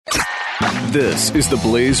This is the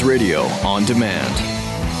Blaze Radio on demand.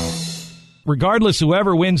 Regardless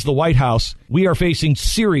whoever wins the White House, we are facing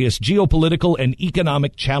serious geopolitical and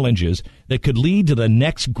economic challenges that could lead to the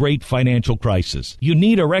next great financial crisis. You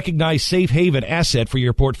need a recognized safe haven asset for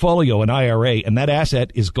your portfolio and IRA, and that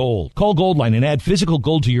asset is gold. Call Goldline and add physical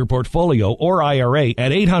gold to your portfolio or IRA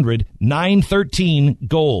at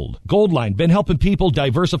 800-913-GOLD. Goldline, been helping people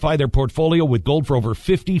diversify their portfolio with gold for over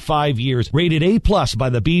 55 years. Rated A+ by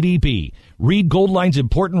the BBB. Read Goldline's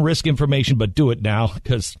important risk information, but do it now,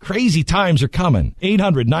 because crazy times are coming.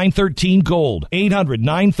 800-913-GOLD.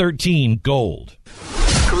 800-913-GOLD.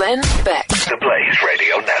 Glenn Beck. The Blaze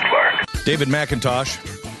Radio Network. David McIntosh,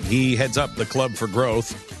 he heads up the Club for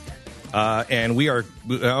Growth. And I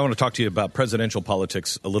want to talk to you about presidential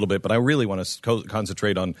politics a little bit, but I really want to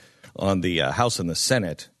concentrate on the House and the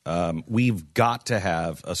Senate. We've got to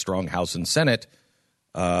have a strong House and Senate,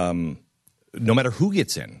 no matter who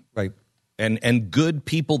gets in. Right. And good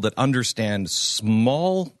people that understand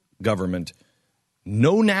small government,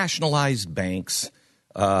 no nationalized banks,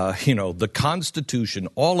 the Constitution,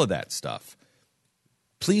 all of that stuff.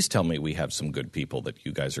 Please tell me we have some good people that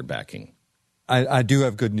you guys are backing. I do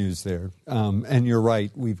have good news there. And you're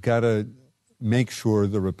right. We've got to make sure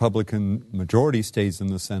the Republican majority stays in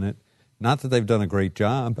the Senate. Not that they've done a great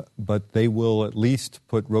job, but they will at least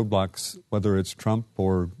put roadblocks, whether it's Trump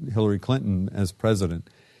or Hillary Clinton as president.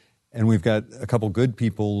 And we've got a couple good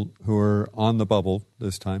people who are on the bubble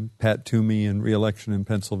this time. Pat Toomey in re-election in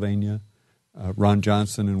Pennsylvania, Ron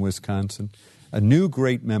Johnson in Wisconsin. A new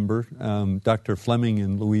great member, Dr. Fleming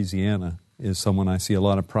in Louisiana, is someone I see a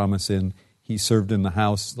lot of promise in. He served in the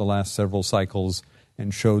House the last several cycles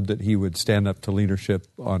and showed that he would stand up to leadership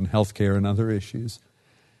on health care and other issues.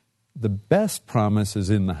 The best promise is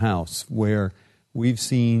in the House, where we've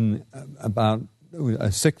seen about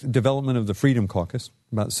development of the Freedom Caucus,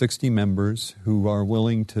 about 60 members who are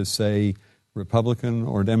willing to say, Republican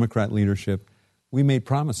or Democrat leadership, we made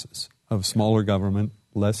promises of smaller government,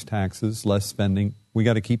 less taxes, less spending. We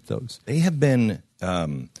got to keep those. They have been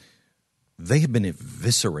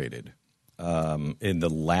eviscerated in the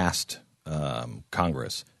last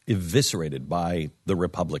Congress, eviscerated by the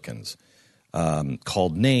Republicans,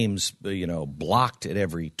 called names, blocked at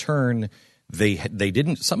every turn. They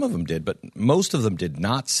didn't. Some of them did, but most of them did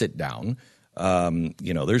not sit down.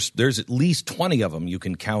 There's at least 20 of them you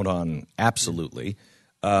can count on absolutely,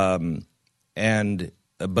 but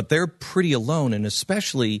they're pretty alone, and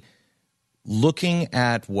especially looking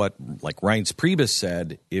at what, like Reince Priebus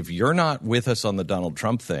said, if you're not with us on the Donald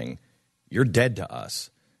Trump thing, you're dead to us.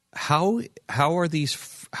 How are these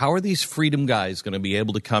freedom guys going to be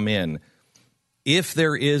able to come in if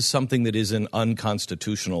there is something that isn't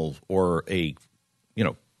unconstitutional or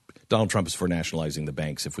Donald Trump is for nationalizing the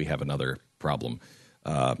banks if we have another problem.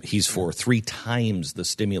 He's for 3 times the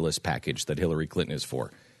stimulus package that Hillary Clinton is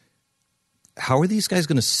for. How are these guys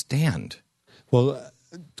going to stand? Well, a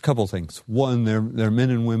couple things. One, they're men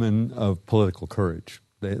and women of political courage.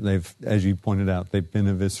 They've, as you pointed out, they've been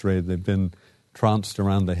eviscerated. They've been trounced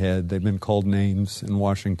around the head. They've been called names in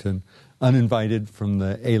Washington, uninvited from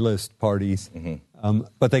the A-list parties. Mm-hmm.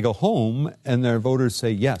 But they go home and their voters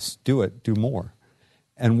say, yes, do it, do more.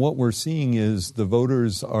 And what we're seeing is the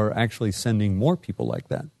voters are actually sending more people like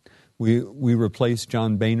that. We replaced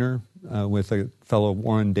John Boehner with a fellow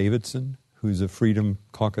Warren Davidson, who's a Freedom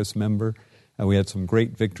Caucus member. We had some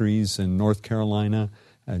great victories in North Carolina,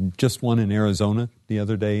 and just one in Arizona the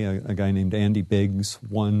other day. A guy named Andy Biggs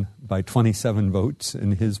won by 27 votes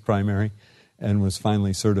in his primary and was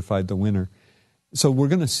finally certified the winner. So we're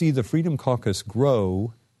going to see the Freedom Caucus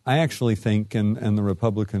grow. I actually think, and the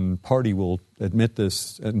Republican Party will admit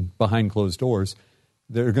this behind closed doors,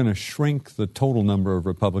 they're going to shrink the total number of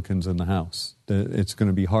Republicans in the House. It's going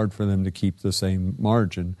to be hard for them to keep the same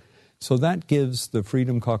margin. So that gives the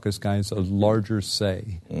Freedom Caucus guys a larger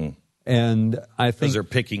say. Mm. And I think... Because they're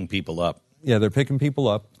picking people up. Yeah, they're picking people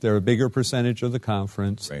up. They're a bigger percentage of the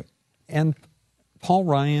conference. Right. And Paul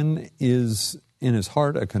Ryan is, in his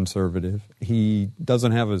heart, a conservative. He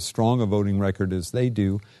doesn't have as strong a voting record as they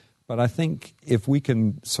do. But I think if we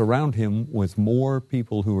can surround him with more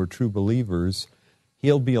people who are true believers,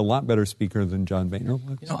 he'll be a lot better speaker than John Boehner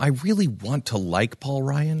was. I really want to like Paul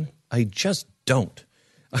Ryan. I just don't.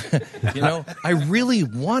 I really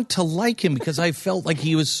want to like him because I felt like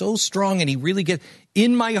he was so strong and he really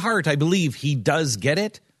in my heart, I believe he does get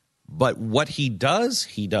it, but what he does,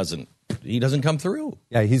 he doesn't come through.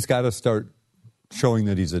 Yeah, he's got to start showing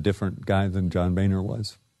that he's a different guy than John Boehner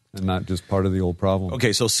was and not just part of the old problem.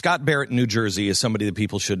 Okay, so Scott Barrett in New Jersey is somebody that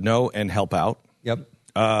people should know and help out. Yep.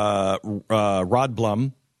 Rod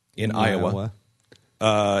Blum in Iowa.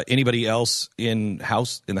 Anybody else in the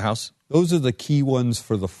House? Those are the key ones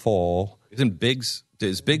for the fall. Isn't Biggs?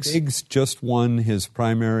 Is Biggs? Biggs just won his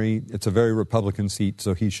primary. It's a very Republican seat,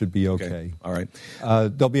 so he should be okay. All right.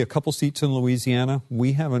 There'll be a couple seats in Louisiana.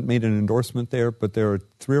 We haven't made an endorsement there, but there are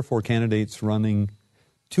 3 or 4 candidates running.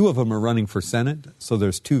 2 of them are running for Senate, so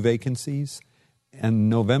there's 2 vacancies. And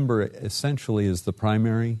November essentially is the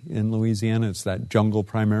primary in Louisiana. It's that jungle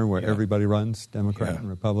primary where everybody runs, Democrat and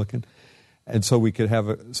Republican. And so we could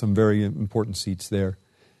have some very important seats there.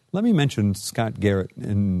 Let me mention Scott Garrett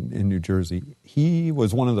in New Jersey. He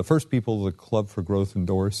was one of the first people the Club for Growth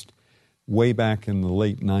endorsed way back in the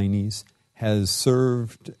late 90s, has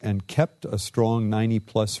served and kept a strong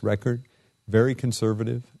 90-plus record, very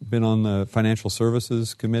conservative, been on the Financial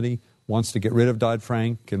Services Committee, wants to get rid of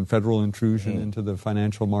Dodd-Frank and federal intrusion into the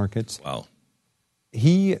financial markets. Wow.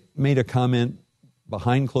 He made a comment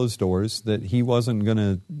behind closed doors that he wasn't going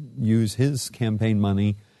to use his campaign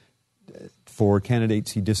money for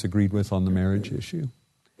candidates he disagreed with on the marriage issue.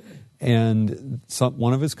 And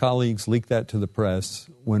one of his colleagues leaked that to the press.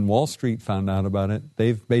 When Wall Street found out about it,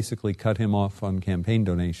 they've basically cut him off on campaign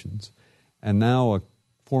donations. And now a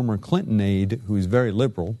former Clinton aide, who's very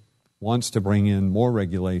liberal, wants to bring in more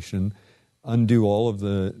regulation, undo all of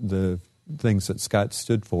the things that Scott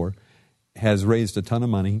stood for, has raised a ton of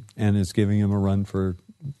money and is giving him a run for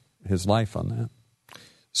his life on that.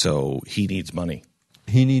 So he needs money.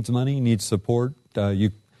 He needs money. He needs support.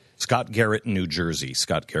 Scott Garrett, New Jersey.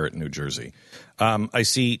 I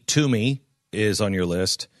see Toomey is on your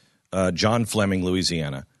list. John Fleming,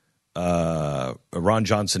 Louisiana. Ron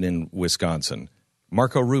Johnson in Wisconsin.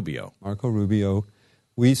 Marco Rubio.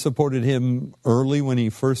 We supported him early when he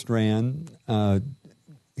first ran.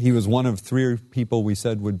 He was one of 3 people we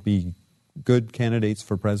said would be good candidates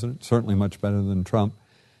for president, certainly much better than Trump.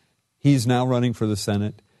 He's now running for the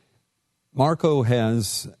Senate. Marco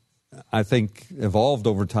has, I think, evolved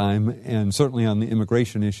over time, and certainly on the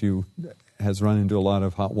immigration issue has run into a lot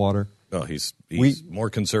of hot water. Well, he's more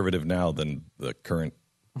conservative now than the current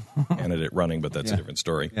candidate running, but that's a different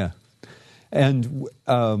story. Yeah. And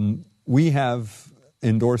we have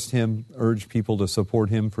endorsed him, urged people to support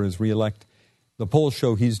him for his reelect. The polls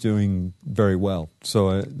show he's doing very well.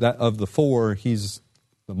 So that of the 4, he's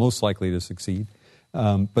the most likely to succeed,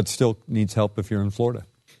 but still needs help if you're in Florida.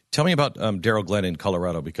 Tell me about Darrell Glenn in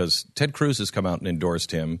Colorado, because Ted Cruz has come out and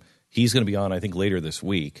endorsed him. He's going to be on, I think, later this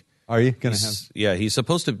week. Are you going to have? Yeah, he's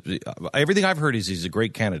supposed to be. Everything I've heard is he's a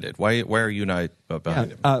great candidate. Why are you not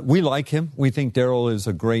behind him? We like him. We think Darrell is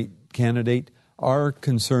a great candidate. Our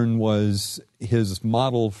concern was his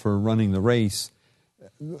model for running the race.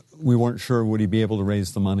 We weren't sure would he be able to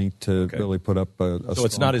raise the money to really put up a So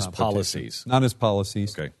it's not his competition. policies. Not his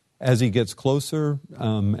policies. Okay. As he gets closer,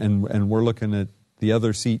 and we're looking at the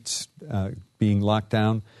other seats being locked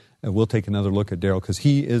down, we'll take another look at Darrell because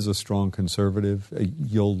he is a strong conservative.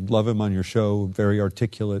 You'll love him on your show, very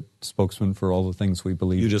articulate spokesman for all the things we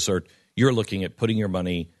believe. You're looking at putting your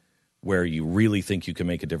money where you really think you can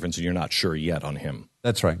make a difference, and you're not sure yet on him.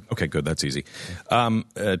 That's right. Okay, good. That's easy.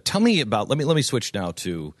 Tell me about. Let me switch now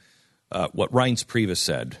to what Reince Priebus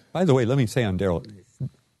said. By the way, let me say on Darrell,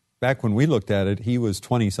 back when we looked at it, he was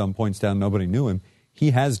 20-some points down. Nobody knew him.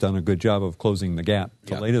 He has done a good job of closing the gap.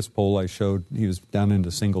 The latest poll I showed, he was down into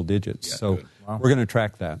single digits. Yeah, so we're going to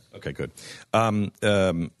track that. Okay, good.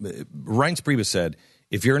 Reince Priebus said,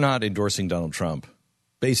 if you're not endorsing Donald Trump,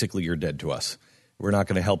 basically you're dead to us. We're not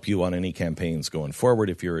going to help you on any campaigns going forward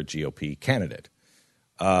if you're a GOP candidate.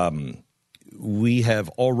 We have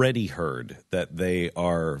already heard that they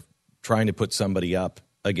are trying to put somebody up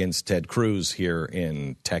against Ted Cruz here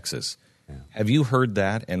in Texas. Yeah. Have you heard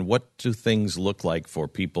that? And what do things look like for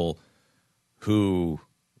people who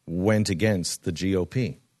went against the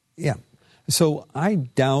GOP? Yeah. So I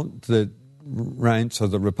doubt that Reince or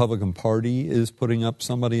the Republican Party is putting up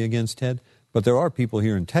somebody against Ted. But there are people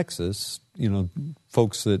here in Texas,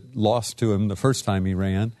 folks that lost to him the first time he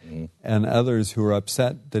ran, and others who are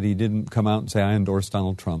upset that he didn't come out and say, I endorse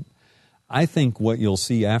Donald Trump. I think what you'll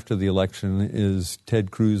see after the election is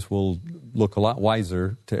Ted Cruz will look a lot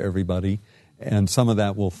wiser to everybody, and some of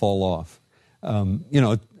that will fall off.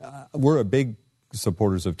 We're a big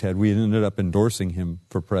supporters of Ted. We ended up endorsing him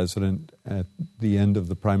for president at the end of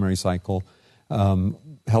the primary cycle,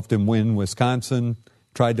 helped him win Wisconsin,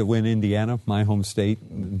 tried to win Indiana, my home state,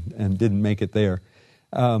 and didn't make it there.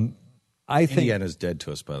 I think Indiana's dead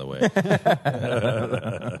to us, by the way.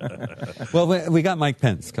 Well, we got Mike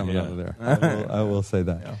Pence coming out of there. I will say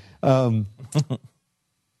that. Yeah.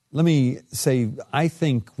 Let me say, I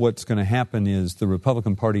think what's going to happen is the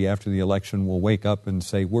Republican Party after the election will wake up and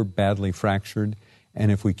say, we're badly fractured,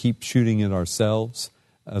 And if we keep shooting at ourselves,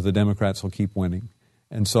 the Democrats will keep winning.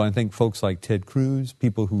 And so I think folks like Ted Cruz,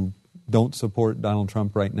 people who don't support Donald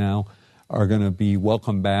Trump right now, are going to be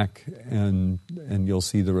welcome back, and you'll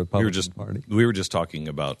see the Republican Party. We were just talking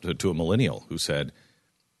about to a millennial who said,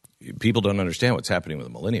 people don't understand what's happening with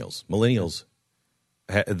the millennials. Millennials,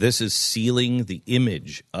 this is sealing the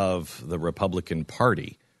image of the Republican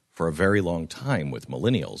Party for a very long time with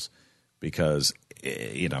millennials because,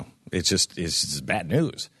 it's just bad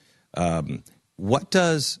news. What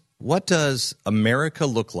does America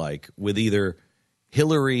look like with either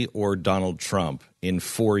Hillary or Donald Trump in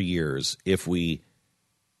 4 years if we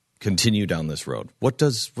continue down this road? What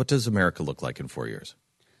does America look like in 4 years?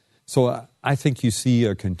 So I think you see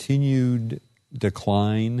a continued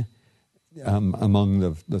decline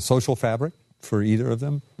among the social fabric for either of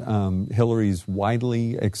them. Hillary's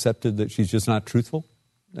widely accepted that she's just not truthful,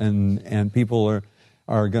 and people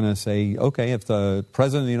are going to say, okay, if the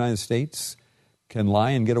President of the United States can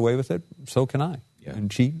lie and get away with it, so can I. Yeah.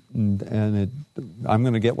 And cheat, and I'm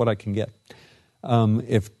going to get what I can get.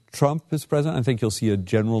 If Trump is president, I think you'll see a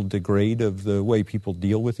general degrade of the way people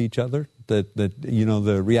deal with each other. That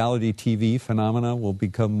the reality TV phenomena will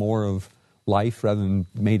become more of life rather than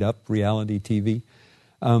made-up reality TV.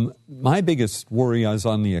 My biggest worry is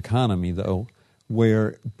on the economy, though,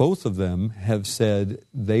 where both of them have said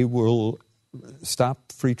they will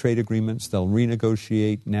stop free trade agreements, they'll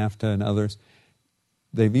renegotiate NAFTA and others.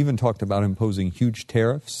 They've even talked about imposing huge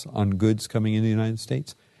tariffs on goods coming into the United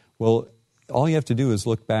States. Well, all you have to do is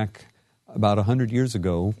look back about 100 years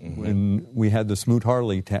ago when we had the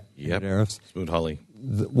Smoot-Hawley tariffs. Smoot-Hawley.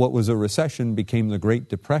 What was a recession became the Great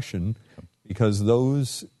Depression because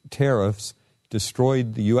those tariffs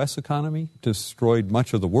destroyed the U.S. economy, destroyed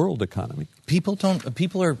much of the world economy. People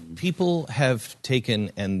have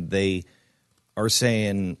taken and they are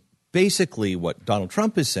saying basically what Donald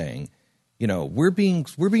Trump is saying. We're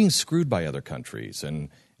being screwed by other countries, and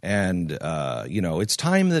it's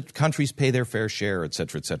time that countries pay their fair share, et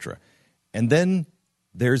cetera, et cetera. And then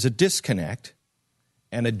there's a disconnect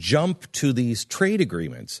and a jump to these trade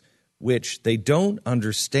agreements, which they don't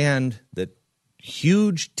understand that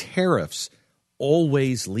huge tariffs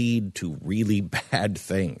always lead to really bad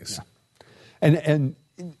things. Yeah. And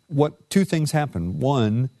what two things happen.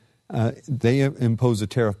 One, they impose a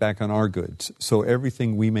tariff back on our goods. So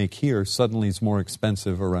everything we make here suddenly is more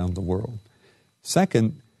expensive around the world.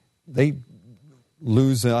 Second, they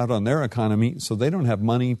lose out on their economy, so they don't have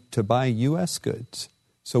money to buy U.S. goods.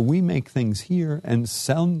 So we make things here and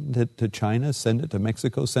send it to China, send it to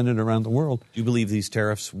Mexico, send it around the world. Do you believe these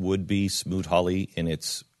tariffs would be Smoot-Hawley in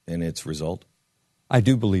its result? I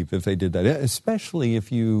do believe if they did that, especially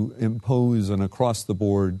if you impose an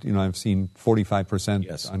across-the-board, I've seen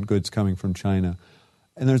 45% on goods coming from China.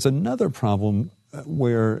 And there's another problem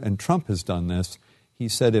and Trump has done this, he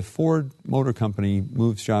said if Ford Motor Company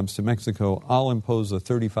moves jobs to Mexico, I'll impose a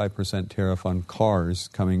 35% tariff on cars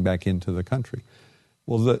coming back into the country.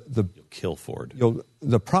 Well, you'll kill Ford.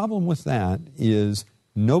 The problem with that is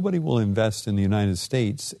nobody will invest in the United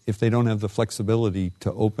States if they don't have the flexibility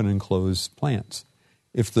to open and close plants.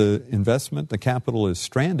 If the investment, the capital is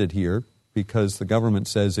stranded here because the government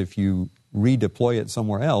says if you redeploy it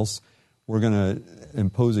somewhere else, we're going to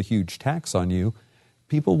impose a huge tax on you,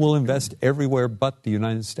 people will invest everywhere but the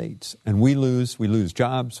United States. And we lose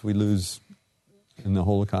jobs, we lose in the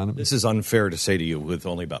whole economy. This is unfair to say to you with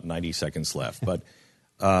only about 90 seconds left, but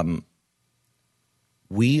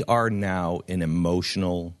we are now an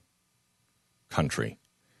emotional country.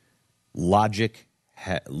 Logic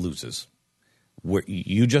loses.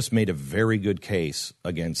 You just made a very good case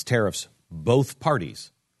against tariffs, both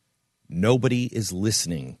parties. Nobody is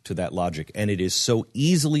listening to that logic, and it is so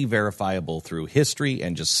easily verifiable through history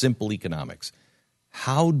and just simple economics.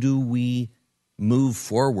 How do we move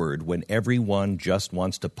forward when everyone just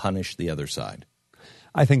wants to punish the other side?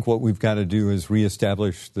 I think what we've got to do is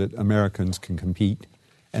reestablish that Americans can compete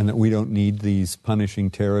and that we don't need these punishing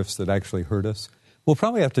tariffs that actually hurt us. We'll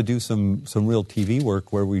probably have to do some real TV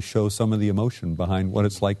work where we show some of the emotion behind what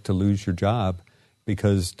it's like to lose your job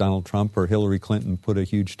because Donald Trump or Hillary Clinton put a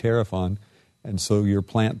huge tariff on, and so your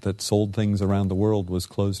plant that sold things around the world was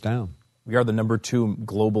closed down. We are the number 2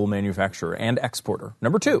 global manufacturer and exporter.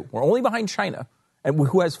 Number 2. We're only behind China, and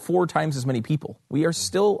who has 4 times as many people. We are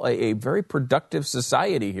still a very productive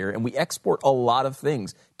society here, and we export a lot of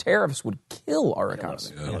things. Tariffs would kill our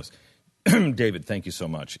economy. Yes. David, thank you so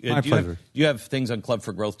much. My pleasure. Do you have things on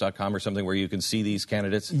clubforgrowth.com or something where you can see these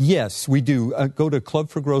candidates? Yes, we do. Go to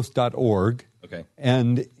clubforgrowth.org. Okay.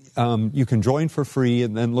 And you can join for free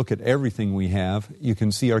and then look at everything we have. You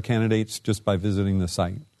can see our candidates just by visiting the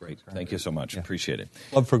site. Great. Great. Thank you so much. Appreciate it.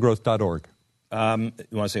 Clubforgrowth.org. You want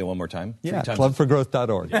to say it one more time? Yeah,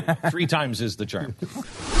 clubforgrowth.org. 3 times is the charm.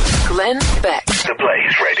 Glenn Beck. The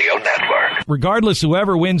Blaze Radio Network. Regardless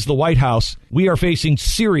whoever wins the White House, we are facing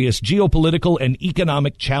serious geopolitical and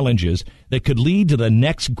economic challenges that could lead to the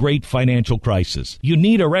next great financial crisis. You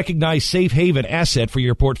need a recognized safe haven asset for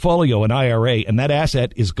your portfolio and IRA, and that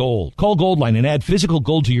asset is gold. Call Goldline and add physical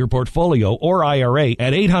gold to your portfolio or IRA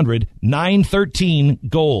at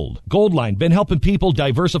 800-913-GOLD. Goldline, been helping people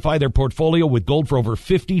diversify their portfolio with gold for over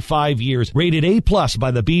 55 years. Rated A+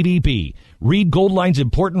 by the BBB. Read Goldline's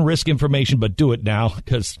important risk information, but do it now,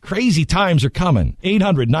 because crazy times are coming.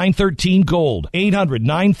 800-913-GOLD.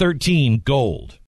 800-913-GOLD.